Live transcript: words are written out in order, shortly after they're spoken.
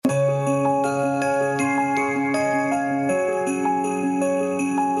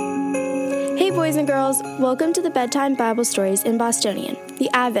and girls, welcome to the Bedtime Bible Stories in Bostonian, the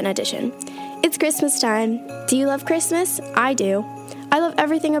Advent edition. It's Christmas time. Do you love Christmas? I do. I love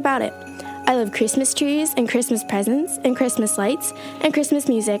everything about it. I love Christmas trees and Christmas presents and Christmas lights and Christmas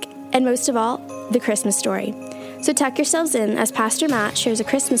music, and most of all, the Christmas story. So tuck yourselves in as Pastor Matt shares a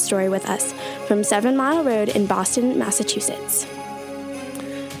Christmas story with us from 7 Mile Road in Boston, Massachusetts.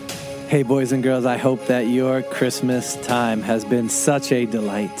 Hey, boys and girls, I hope that your Christmas time has been such a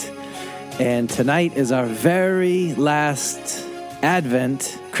delight. And tonight is our very last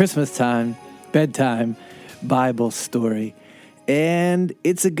Advent, Christmas time, bedtime Bible story. And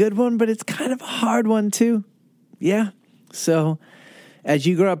it's a good one, but it's kind of a hard one too. Yeah. So as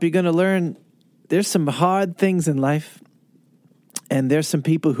you grow up, you're going to learn there's some hard things in life. And there's some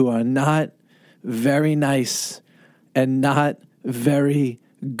people who are not very nice and not very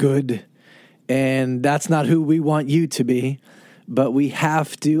good. And that's not who we want you to be. But we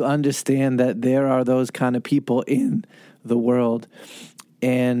have to understand that there are those kind of people in the world.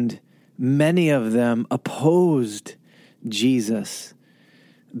 And many of them opposed Jesus.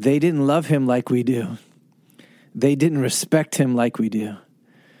 They didn't love him like we do. They didn't respect him like we do.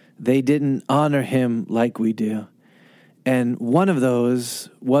 They didn't honor him like we do. And one of those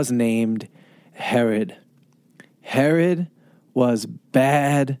was named Herod. Herod was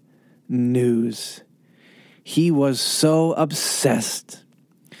bad news. He was so obsessed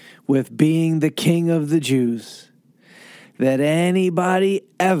with being the king of the Jews that anybody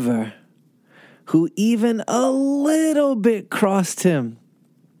ever who even a little bit crossed him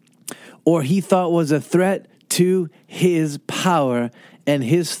or he thought was a threat to his power and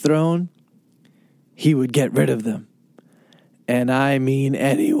his throne, he would get rid of them. And I mean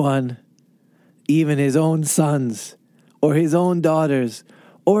anyone, even his own sons or his own daughters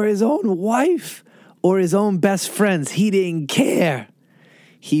or his own wife or his own best friends. He didn't care.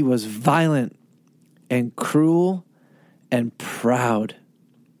 He was violent and cruel and proud.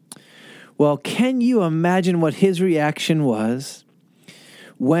 Well, can you imagine what his reaction was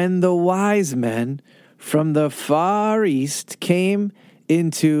when the wise men from the far east came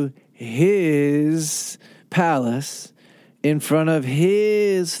into his palace in front of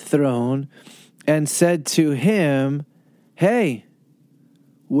his throne and said to him, "Hey,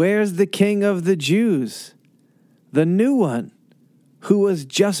 where's the King of the Jews? The new one who was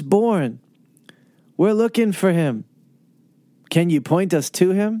just born. We're looking for him. Can you point us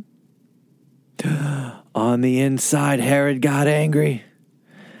to him?" On the inside, Herod got angry.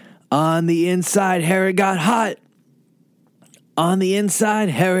 On the inside, Herod got hot. On the inside,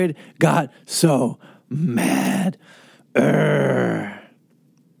 Herod got so mad. But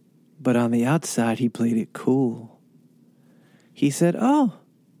on the outside, he played it cool. He said, "Oh,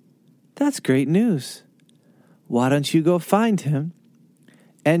 that's great news. Why don't you go find him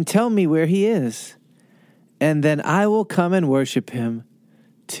and tell me where he is, and then I will come and worship him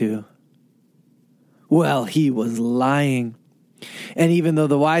too." Well, he was lying. And even though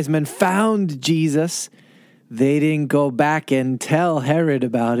the wise men found Jesus, they didn't go back and tell Herod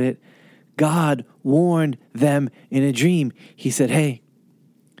about it. God warned them in a dream. He said, "Hey,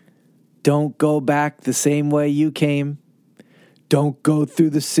 don't go back the same way you came. Don't go through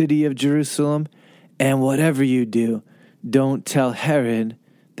the city of Jerusalem, and whatever you do, don't tell Herod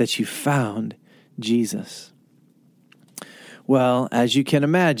that you found Jesus." Well, as you can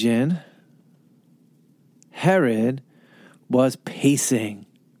imagine, Herod was pacing.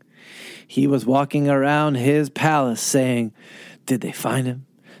 He was walking around his palace saying, "Did they find him?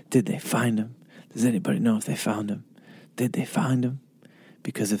 Did they find him? Does anybody know if they found him? Did they find him?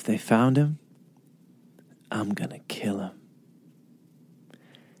 Because if they found him, I'm going to kill him."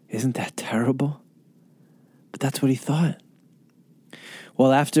 Isn't that terrible? But that's what he thought.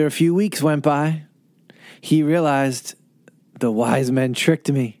 Well, after a few weeks went by, he realized the wise men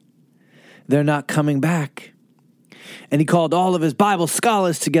tricked me. They're not coming back. And he called all of his Bible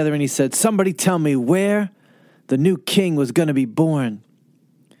scholars together and he said, "Somebody tell me where the new king was going to be born."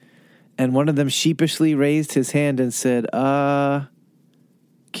 And one of them sheepishly raised his hand and said,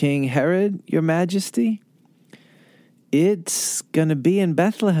 "King Herod, your majesty, it's going to be in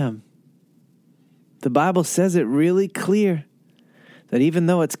Bethlehem." The Bible says it really clear that even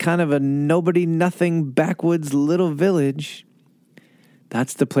though it's kind of a nobody, nothing, backwoods little village,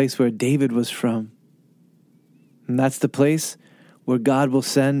 that's the place where David was from. And that's the place where God will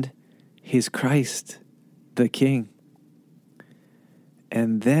send his Christ, the King.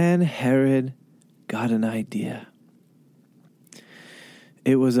 And then Herod got an idea.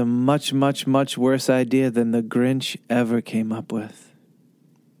 It was a much, much, much worse idea than the Grinch ever came up with.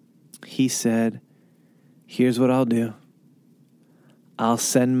 He said, "Here's what I'll do. I'll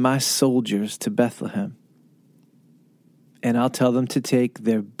send my soldiers to Bethlehem. And I'll tell them to take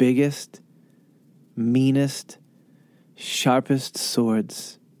their biggest, meanest, sharpest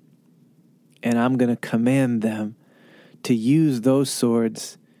swords. And I'm going to command them to use those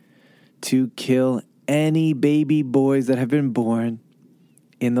swords to kill any baby boys that have been born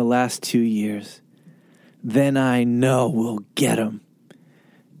in the last 2 years. Then I know we'll get them.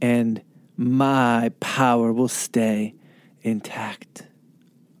 And my power will stay intact.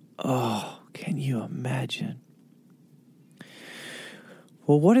 Oh, can you imagine?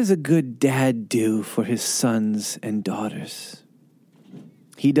 Well, what does a good dad do for his sons and daughters?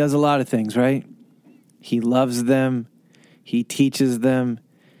 He does a lot of things, right? He loves them. He teaches them.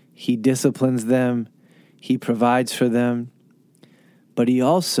 He disciplines them. He provides for them. But he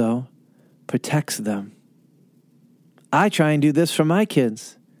also protects them. I try and do this for my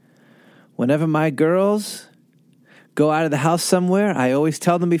kids. Whenever my girls go out of the house somewhere, I always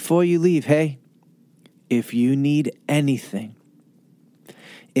tell them before you leave, hey, if you need anything,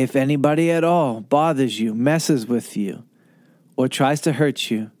 if anybody at all bothers you, messes with you, or tries to hurt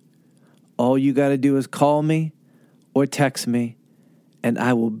you, all you got to do is call me or text me, and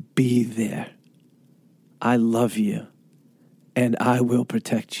I will be there. I love you, and I will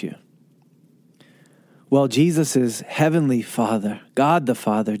protect you. Well, Jesus' heavenly Father, God the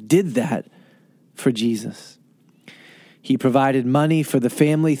Father, did that for Jesus. He provided money for the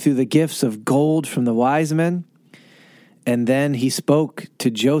family through the gifts of gold from the wise men. And then he spoke to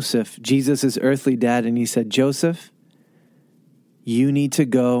Joseph, Jesus' earthly dad, and he said, Joseph, you need to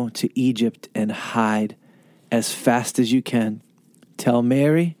go to Egypt and hide as fast as you can. Tell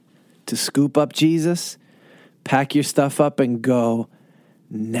Mary to scoop up Jesus, pack your stuff up, and go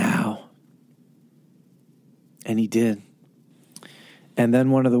now. And he did. And then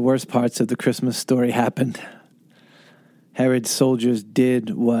one of the worst parts of the Christmas story happened. Herod's soldiers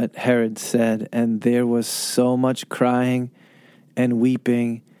did what Herod said, and there was so much crying and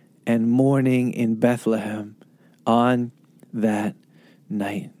weeping and mourning in Bethlehem on that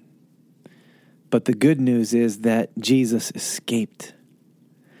night. But the good news is that Jesus escaped.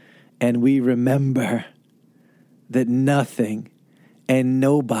 And we remember that nothing and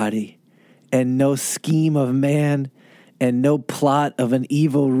nobody and no scheme of man and no plot of an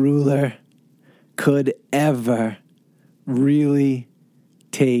evil ruler could ever really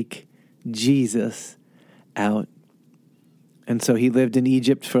take Jesus out. And so he lived in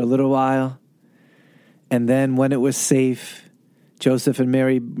Egypt for a little while. And then when it was safe, Joseph and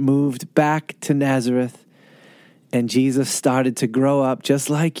Mary moved back to Nazareth. And Jesus started to grow up just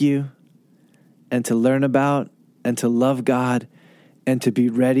like you, and to learn about and to love God and to be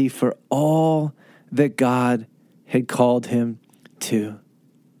ready for all that God had called him to.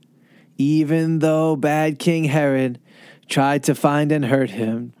 Even though bad King Herod tried to find and hurt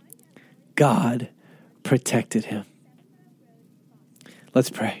him, God protected him. Let's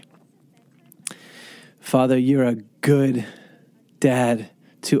pray. Father, you're a good dad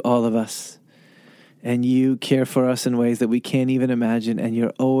to all of us, and you care for us in ways that we can't even imagine, and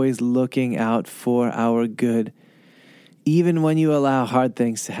you're always looking out for our good, even when you allow hard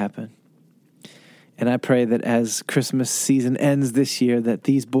things to happen. And I pray that as Christmas season ends this year, that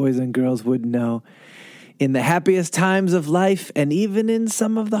these boys and girls would know, in the happiest times of life and even in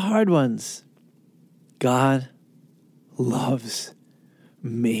some of the hard ones, God loves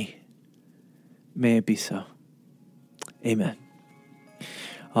me. May it be so. Amen.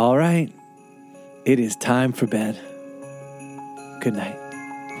 All right. It is time for bed. Good night.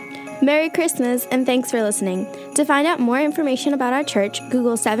 Merry Christmas, and thanks for listening. To find out more information about our church,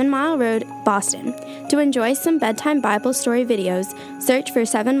 Google 7 Mile Road, Boston. To enjoy some bedtime Bible story videos, search for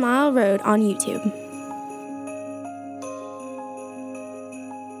 7 Mile Road on YouTube.